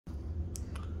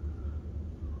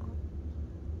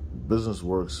business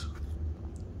works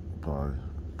by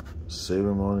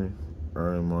saving money,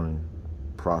 earning money,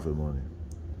 profit money.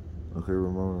 Okay,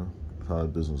 Ramona, that's how the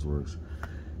business works.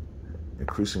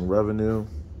 Increasing revenue,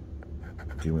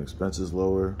 keeping expenses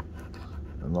lower,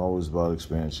 and always about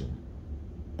expansion.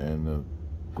 And the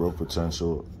growth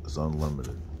potential is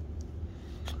unlimited.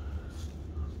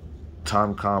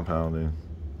 Time compounding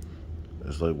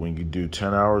is like when you do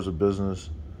 10 hours of business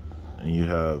and you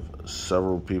have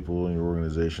several people in your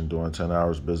organization doing 10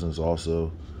 hours of business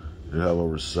also, you have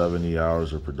over 70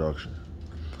 hours of production.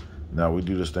 Now we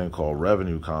do this thing called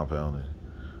revenue compounding.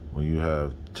 When you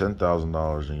have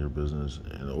 $10,000 in your business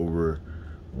and over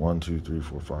 1, 2, 3,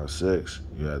 4, 5, 6,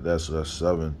 you add that, so that's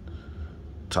 7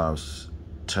 times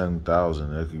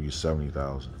 10,000. That could be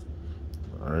 70,000.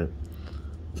 All right.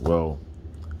 Well,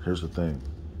 here's the thing.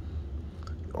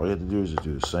 All you have to do is just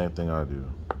do the same thing I do.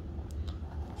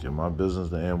 Get my business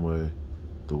the Amway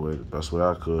the best way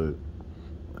I could,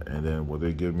 and then what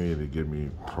they give me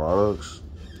products,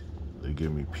 they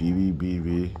give me PV,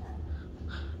 BV,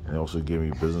 and they also give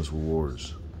me business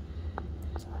rewards.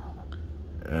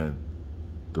 And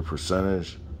the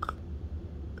percentage,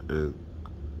 it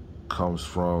comes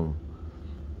from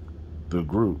the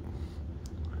group,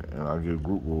 and I get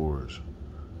group rewards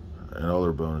and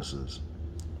other bonuses.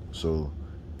 So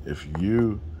if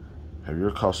you have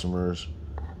your customers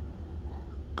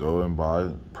go and buy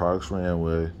products from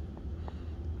Amway,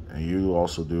 and you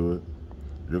also do it,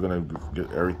 you're going to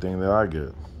get everything that I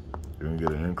get. You're going to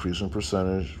get an increase in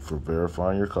percentage for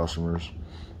verifying your customers.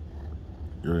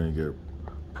 You're going to get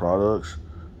products.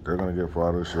 They're going to get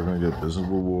products. You're going to get business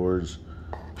rewards,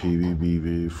 PV,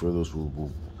 BV, for those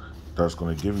rewards. That's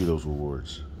going to give you those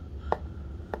rewards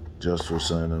just for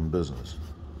sending them business.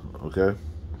 Okay?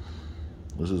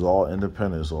 This is all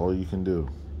independent. It's all you can do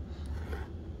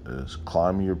is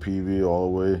climbing your PV all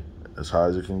the way as high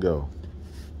as it can go.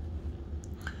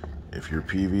 If your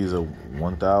PV is a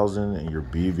 1,000 and your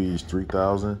BV is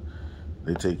 3,000,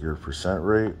 they take your percent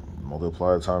rate,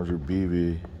 multiply it times your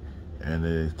BV, and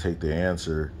they take the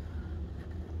answer,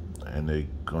 and they're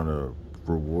gonna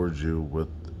reward you with,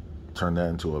 turn that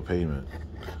into a payment.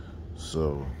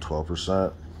 So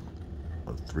 12%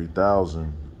 of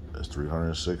 3,000 is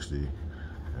 360,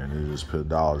 and they just put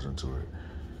dollars into it.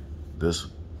 This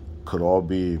could all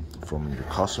be from your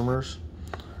customers.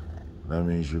 That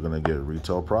means you're gonna get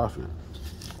retail profit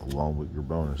along with your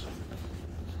bonus.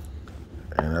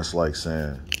 And that's like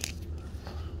saying,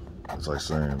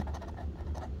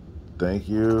 thank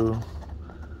you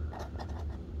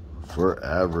for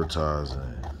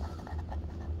advertising.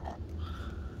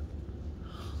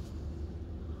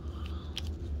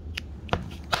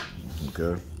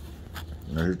 Okay?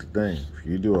 Now here's the thing. If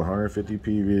you do 150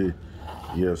 PV,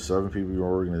 you have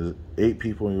 8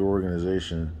 people in your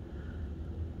organization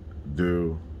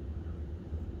do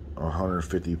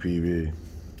 150 PV.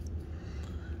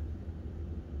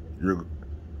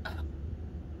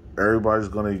 Everybody's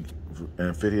going to,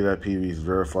 and 50 of that PV is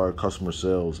verified customer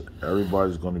sales.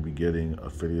 Everybody's going to be getting a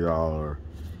 $50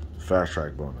 fast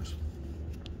track bonus.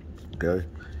 Okay?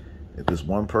 If this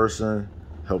one person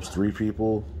helps 3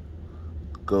 people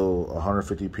go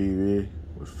 150 PV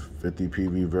with 50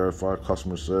 PV verified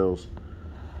customer sales,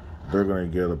 they're going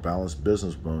to get a balanced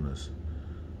business bonus.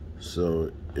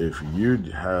 So if you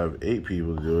have 8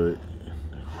 people do it,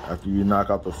 after you knock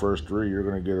out the first 3, you're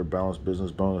going to get a balanced business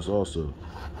bonus also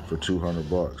for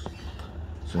 $200.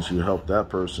 Since you helped that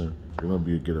person, you're going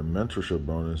to get a mentorship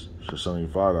bonus for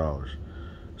 $75.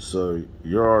 So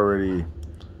you're already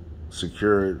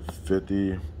secured.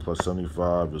 50 plus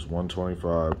 75 is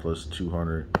 125, plus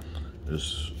 200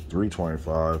 is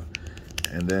 325,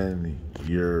 and then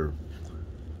your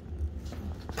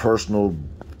personal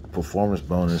performance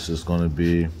bonus is going to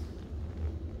be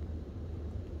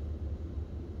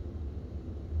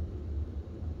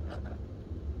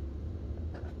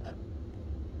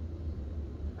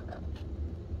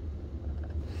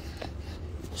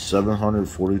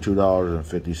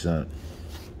 $742.50.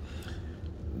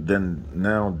 Then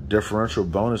now differential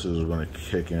bonuses are going to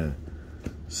kick in.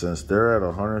 Since they're at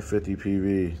 150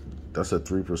 PV, that's a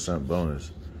 3%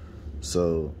 bonus.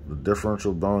 So the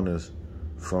differential bonus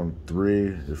from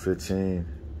 3 to 15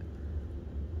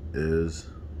 is,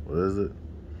 what is it?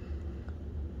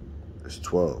 It's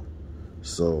 12.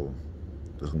 So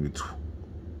there's going to be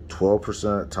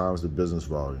 12% times the business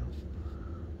volume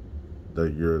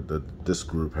that this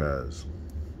group has.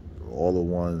 All the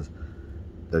ones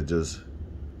that just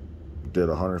did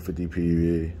 150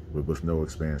 PV with no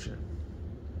expansion.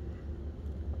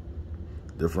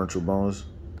 Differential bonus,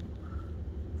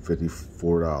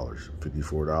 $54.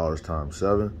 $54 times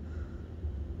 7,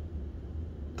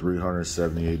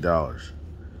 $378.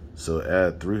 So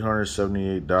at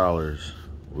 $378,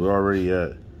 we're already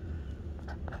at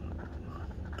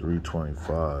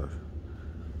 325.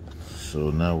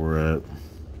 So now we're at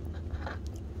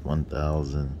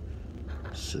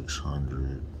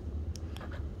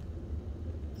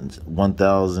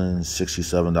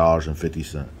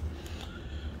 $1,067.50.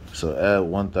 So add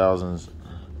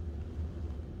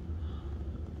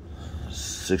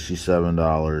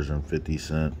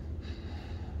 $1,067.50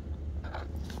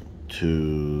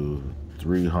 to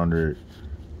 300.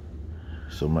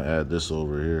 So I'm gonna add this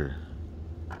over here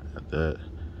at that.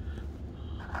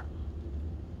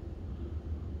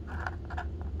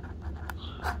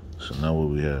 So now what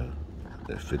we have?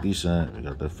 That 50 cent, we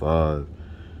got that 5,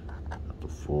 got the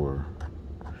 4.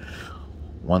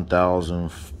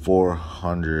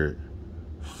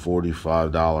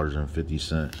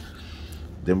 $1,445.50.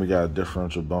 Then we got a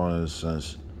differential bonus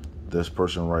since this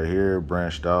person right here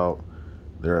branched out.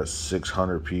 They're at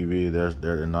 600 PV. They're at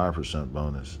 9%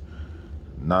 bonus.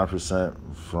 9%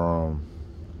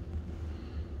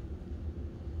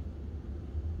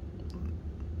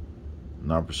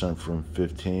 from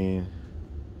 15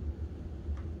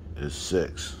 is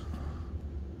 6.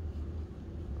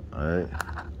 All right.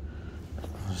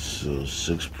 So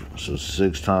 6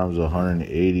 times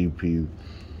 180 PV.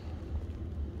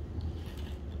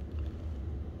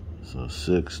 So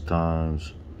 6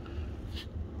 times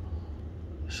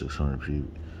 600 PV.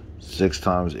 6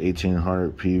 times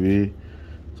 1800 PV.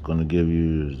 It's going to give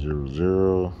you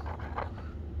 0,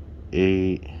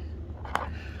 8,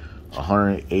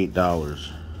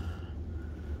 $108.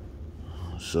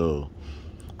 So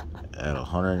at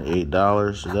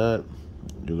 $108 to that,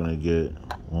 you're going to get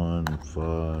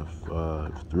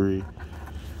 1,553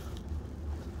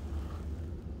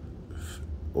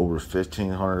 over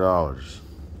 $1,500.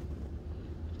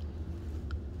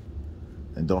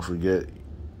 And don't forget,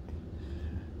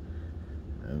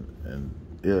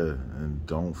 and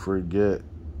don't forget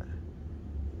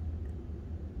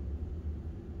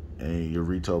your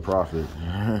retail profit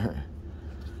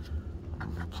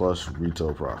plus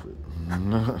retail profit.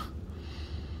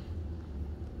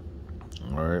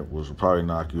 All right, which will probably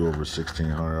knock you over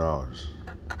 $1,600.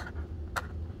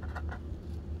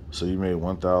 So you made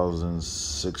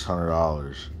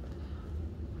 $1,600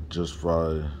 just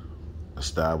by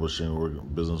establishing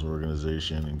business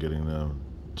organization and getting them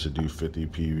to do 50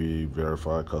 PV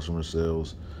verified customer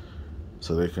sales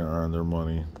so they can earn their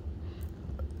money.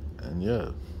 And yeah,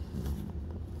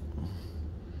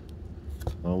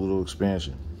 a little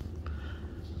expansion.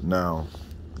 Now,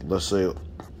 let's say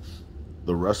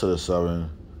the rest of the 7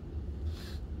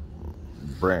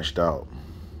 branched out.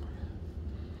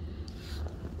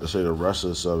 Let's say the rest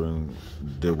of the 7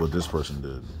 did what this person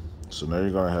did. So now you're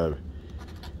going to have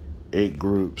 8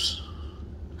 groups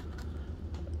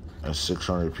at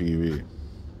 600 PV,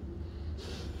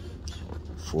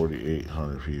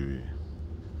 4,800 PV.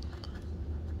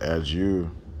 As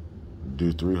you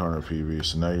do 300 PV,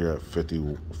 so now you're at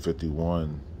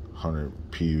 5,100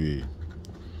 PV.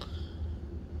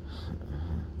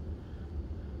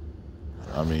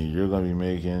 I mean, you're gonna be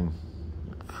making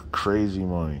crazy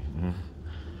money,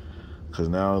 because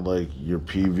now like your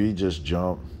PV just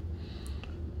jumped.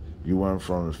 You went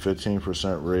from a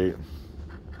 15% rate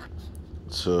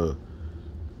to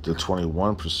the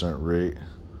 21% rate,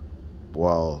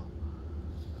 while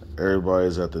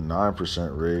everybody's at the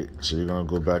 9% rate. So you're gonna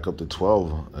go back up to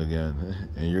 12 again,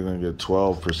 and you're gonna get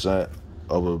 12%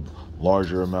 of a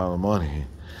larger amount of money,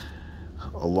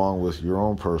 along with your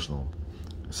own personal.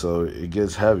 So it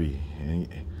gets heavy. And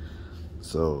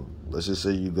so let's just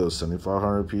say you go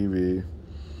 7,500 PV,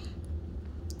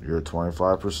 you're at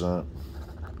 25%.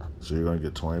 So you're going to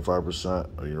get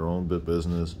 25% of your own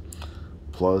business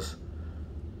plus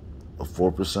a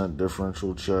 4%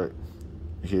 differential check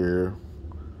here,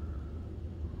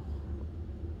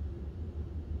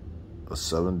 a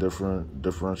 7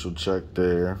 differential check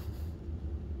there,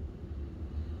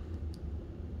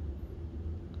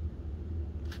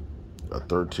 a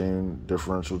 13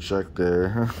 differential check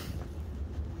there.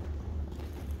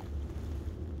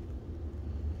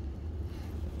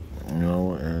 You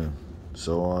know, and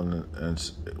so on, and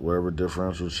wherever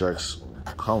differential checks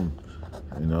come,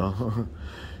 you know,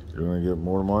 you're gonna get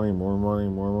more money, more money,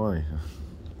 more money.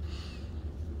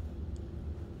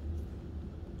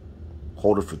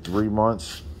 Hold it for 3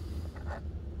 months.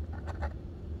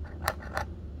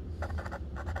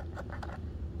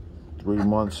 Three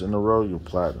months in a row, you're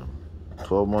platinum.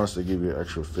 12 months, they give you an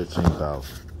extra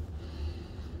 15,000.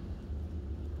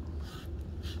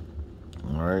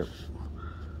 All right.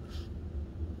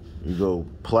 You go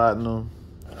platinum,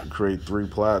 you create 3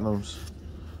 platinums,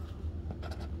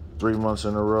 3 months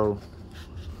in a row.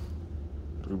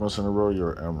 3 months in a row,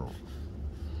 you're an emerald.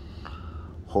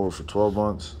 Hold it for 12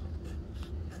 months.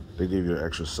 They give you an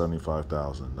extra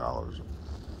 $75,000.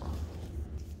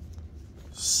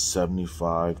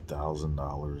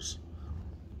 $75,000.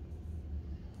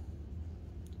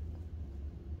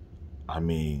 I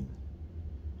mean,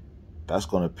 that's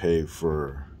going to pay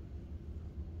for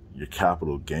your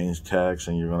capital gains tax,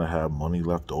 and you're going to have money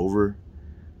left over.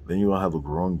 Then you're going to have a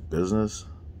growing business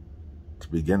to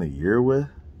begin a year with.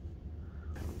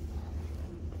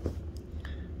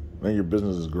 Then your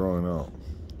business is growing out.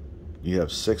 You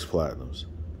have 6 platinums.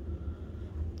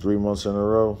 3 months in a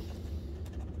row,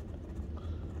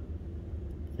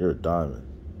 you're a diamond.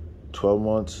 12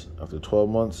 months, after 12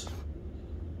 months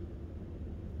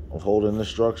of holding this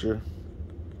structure,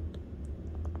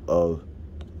 of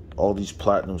all these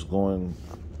platinums going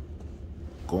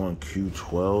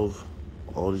Q12,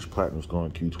 all these platinums going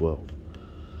Q12.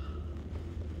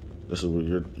 This is what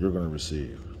you're going to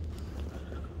receive.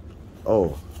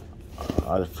 Oh,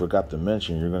 I forgot to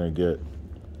mention, you're going to get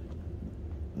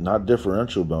not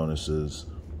differential bonuses,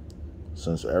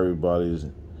 since you're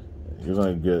going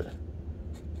to get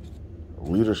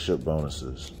leadership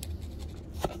bonuses.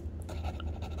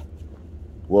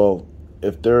 Well,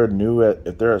 if they're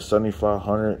at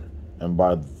 7,500, and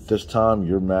by this time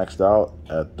you're maxed out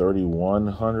at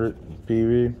 3,100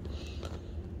 PV,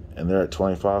 and they're at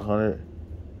 2,500,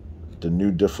 the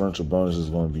new differential bonus is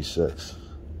going to be 6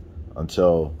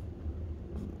 until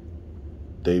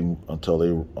they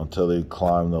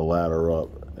climb the ladder up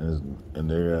and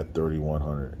they're at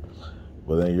 3,100.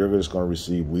 But then you're just going to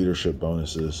receive leadership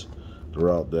bonuses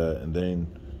throughout that, and then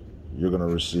you're going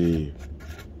to receive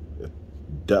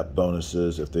depth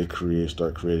bonuses if they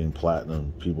start creating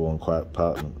platinum, people on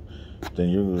platinum. Then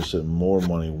you're going to get more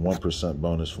money, 1%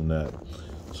 bonus from that.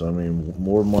 So I mean,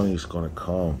 more money is going to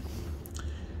come.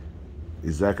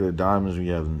 Executive diamonds, when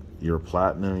you have your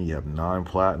platinum, you have 9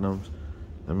 platinums.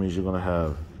 That means you're going to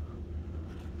have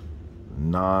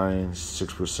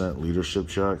 6% leadership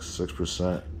checks.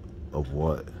 6% of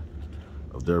what?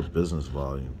 Of their business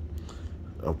volume.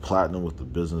 A platinum with the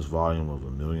business volume of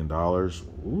 $1 million.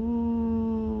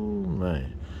 Ooh,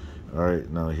 man. All right,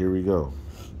 now here we go.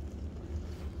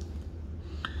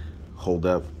 Hold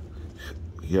that.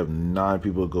 You have 9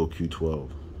 people go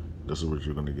Q12. This is what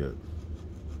you're going to get.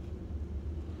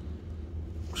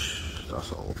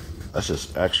 That's all. That's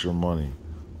just extra money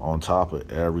on top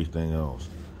of everything else.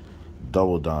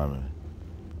 Double diamond,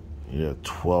 you have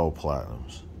 12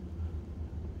 platinums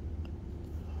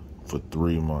for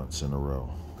 3 months in a row.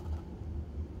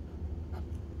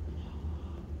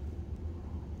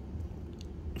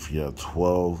 If you have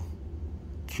 12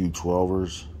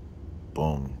 Q12ers,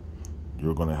 boom,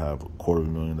 you're going to have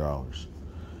 $250,000.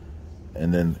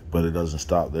 And then, but it doesn't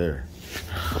stop there.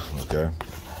 Okay?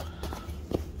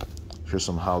 Here's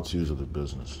some how-tos of the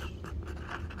business.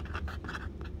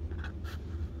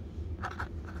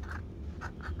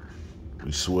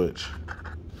 We switch.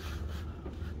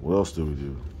 What else do we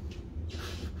do?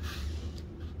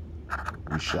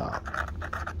 We shop.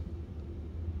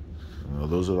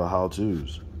 Those are the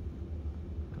how-tos.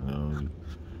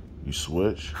 You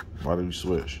switch. Why do we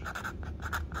switch?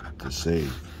 To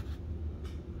save.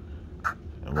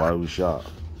 And why do we shop?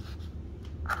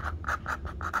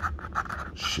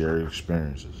 Share your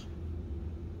experiences.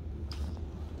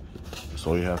 That's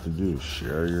all you have to do.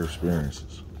 Share your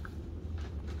experiences.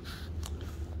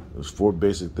 There's 4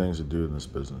 basic things to do in this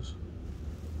business.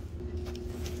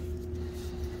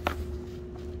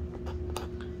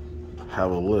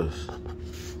 Have a list.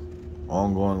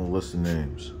 Ongoing list of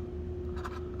names.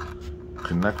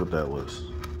 Connect with that list.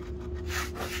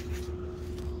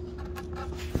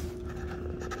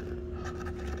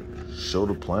 Show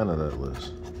the plan of that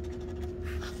list.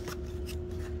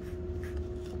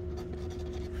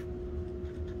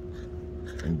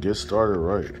 And get started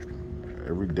right.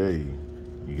 Every day,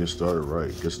 you get started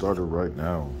right. Get started right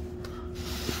now.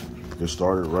 Get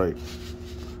started right.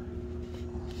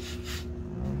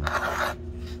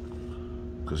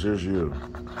 Because here's you.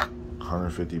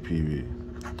 150 PV.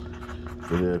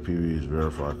 50 PV is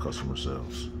verified customer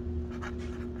sales.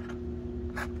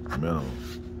 Minimum.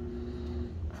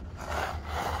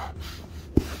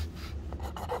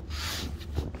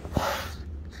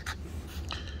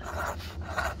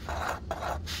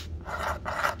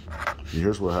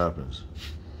 Here's what happens.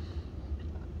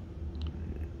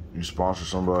 You sponsor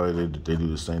somebody, they do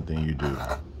the same thing you do.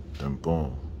 Then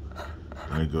boom.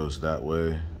 Then it goes that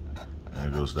way, and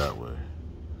it goes that way.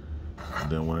 And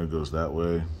then when it goes that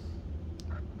way,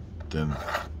 then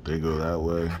they go that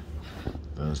way,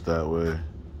 then it's that way,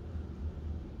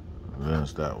 then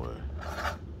it's that way.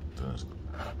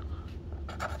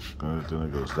 Then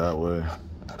it goes that way.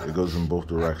 It goes in both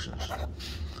directions.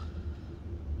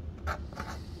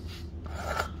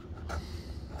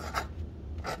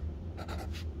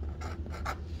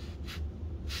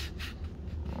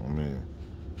 I mean,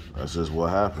 that's just what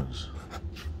happens.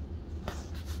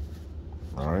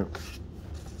 All right?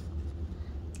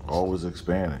 Always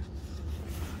expanding.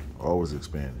 Always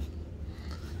expanding.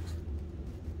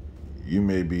 You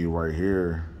may be right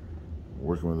here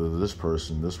working with this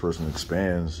person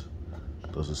expands,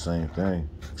 does the same thing,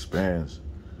 expands.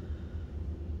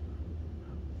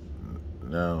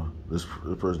 Now, this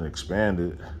person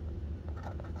expanded,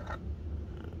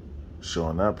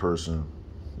 showing that person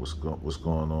what's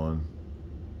going on.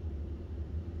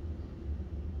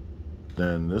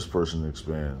 Then this person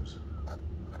expands.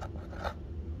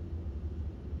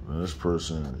 Then this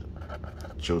person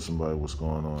shows somebody what's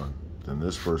going on. Then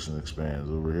this person expands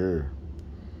over here.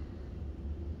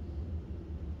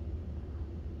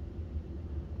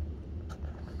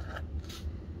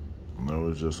 No,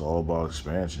 it's just all about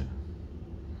expansion.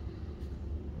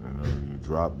 You know, you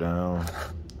drop down,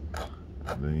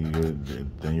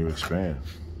 then you expand.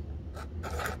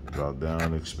 Drop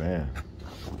down, expand.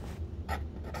 That's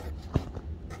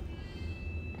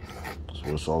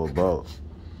what it's all about.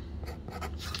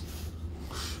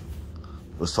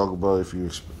 Let's talk about if you.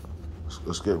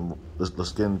 Let's get into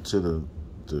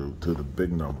the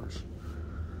big numbers.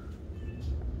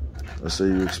 Let's say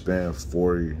you expand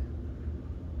 40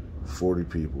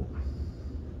 people.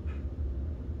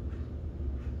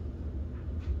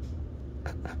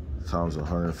 Times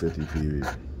 150 PV.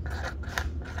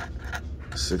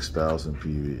 6,000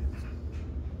 PV.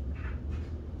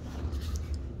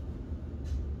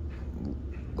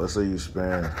 Let's say you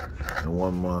expand in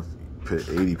 1 month, you put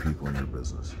 80 people in your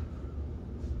business.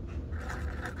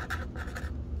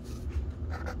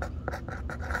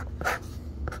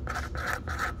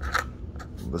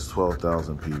 That's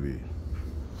 12,000 PV.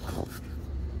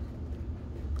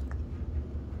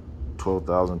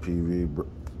 12,000 PV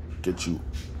get you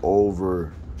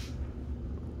over.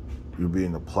 You'll be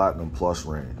in the platinum plus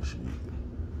range.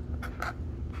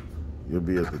 You'll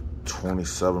be at the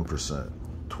 27%.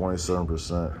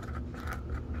 27%.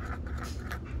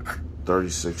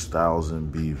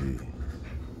 36,000 BV.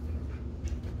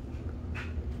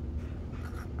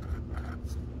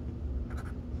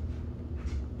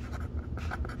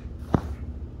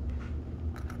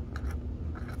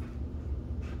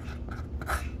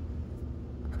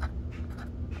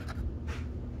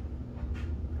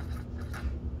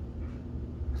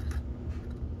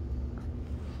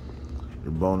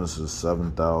 Your bonus is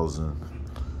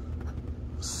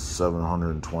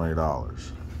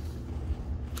 $7,720.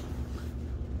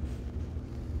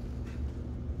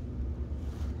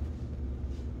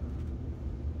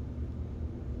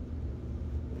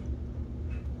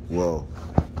 Well,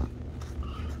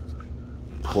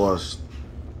 plus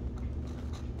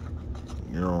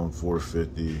you're on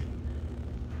 450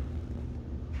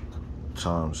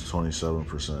 times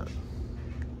 27%.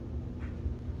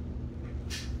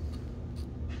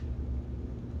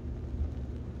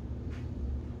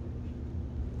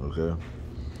 Okay,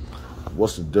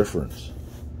 what's the difference?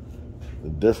 The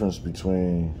difference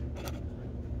between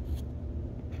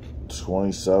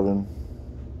 27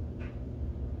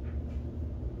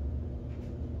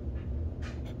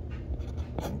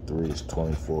 and 3 is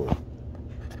 24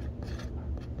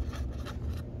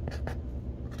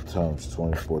 times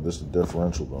 24. This is the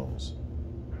differential bonus.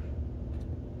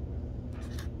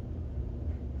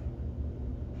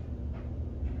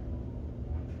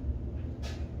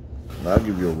 I'll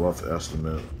give you a rough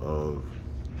estimate of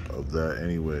that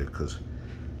anyway, because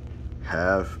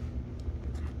half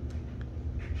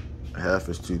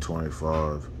is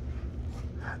 225.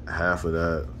 Half of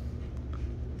that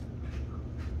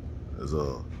is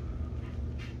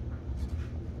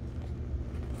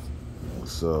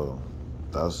so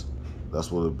that's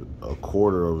what a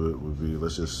quarter of it would be.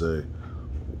 Let's just say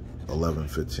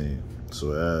 1115.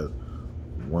 So add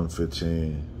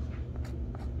 115.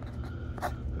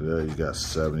 There you got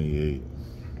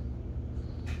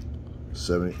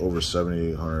over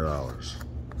 $7,800.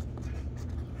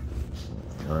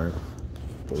 All right,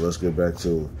 but let's get back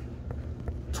to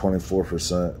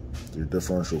 24%, your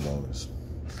differential bonus.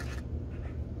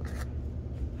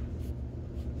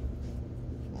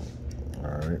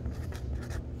 All right.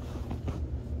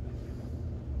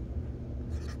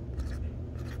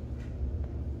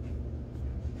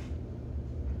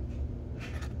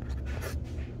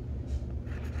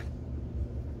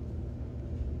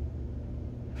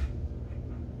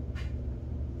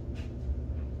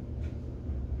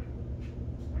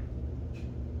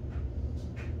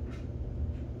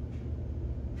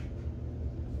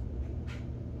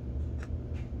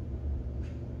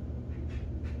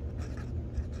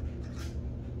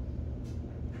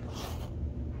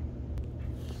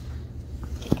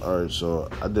 All right, so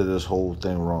I did this whole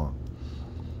thing wrong.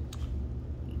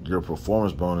 Your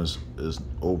performance bonus is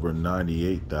over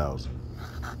 98,000.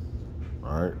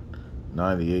 All right,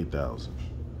 98,000,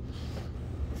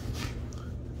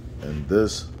 and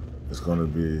this is going to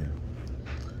be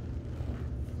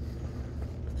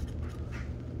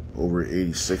over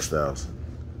 86,000.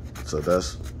 So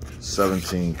that's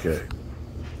 $17K.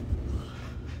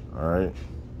 All right,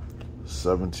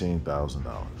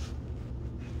 $17,000.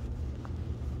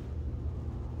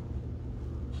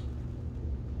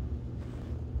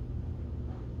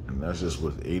 And that's just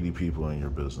with 80 people in your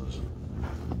business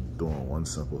doing one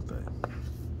simple thing.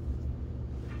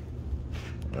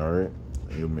 All right,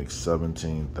 and you'll make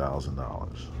 $17,000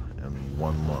 in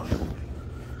 1 month.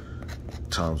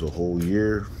 Times a whole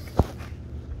year.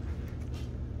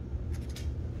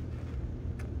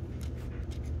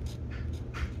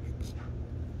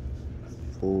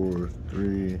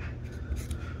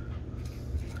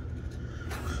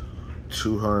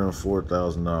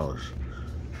 $204,000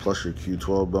 plus your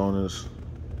Q12 bonus.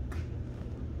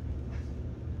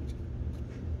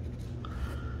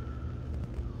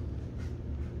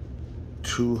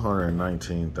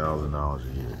 $219,000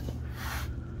 a year.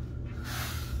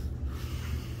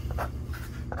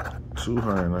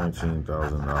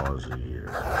 $219,000 a year.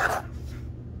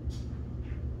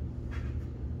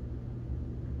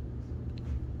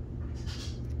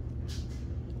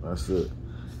 That's it.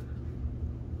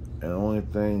 And the only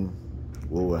thing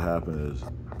what would happen is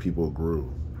people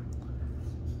grew.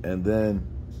 And then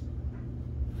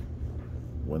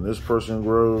when this person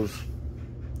grows,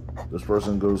 this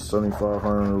person goes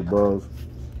 7,500 or above,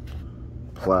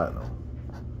 platinum,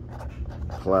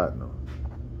 platinum,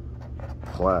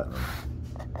 platinum,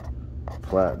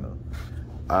 platinum.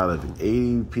 Out of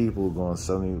 80 people going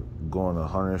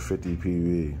 150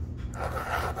 PV,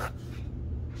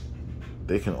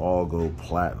 they can all go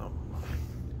platinum.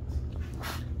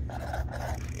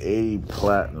 80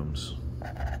 platinums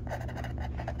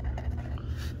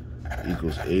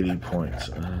equals 80 points.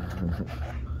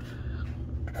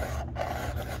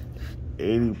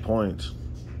 80 points.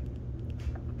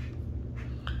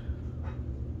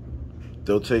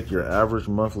 They'll take your average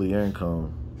monthly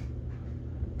income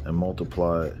and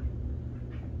multiply it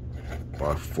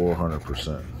by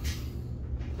 400%.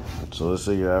 So let's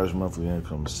say your average monthly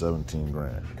income is 17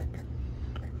 grand.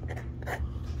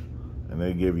 And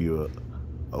they give you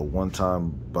a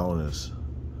one-time bonus,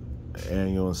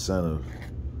 annual incentive.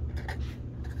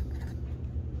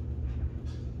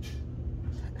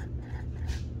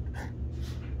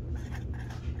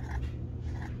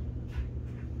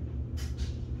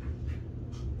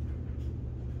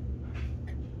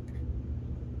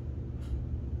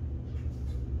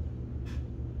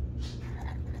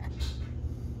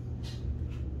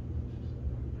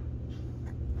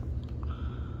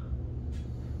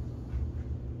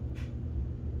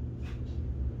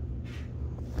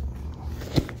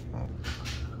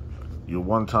 Your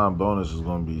one-time bonus is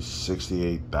going to be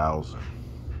 $68,000.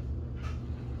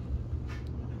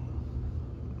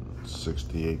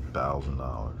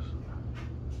 $68,000.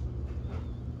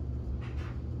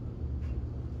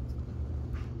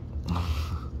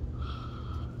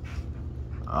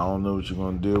 I don't know what you're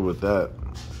going to do with that,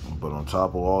 but on top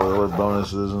of all the other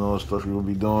bonuses and all the stuff you're going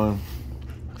to be doing,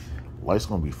 life's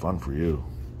going to be fun for you.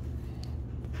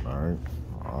 All right?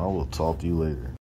 I will talk to you later.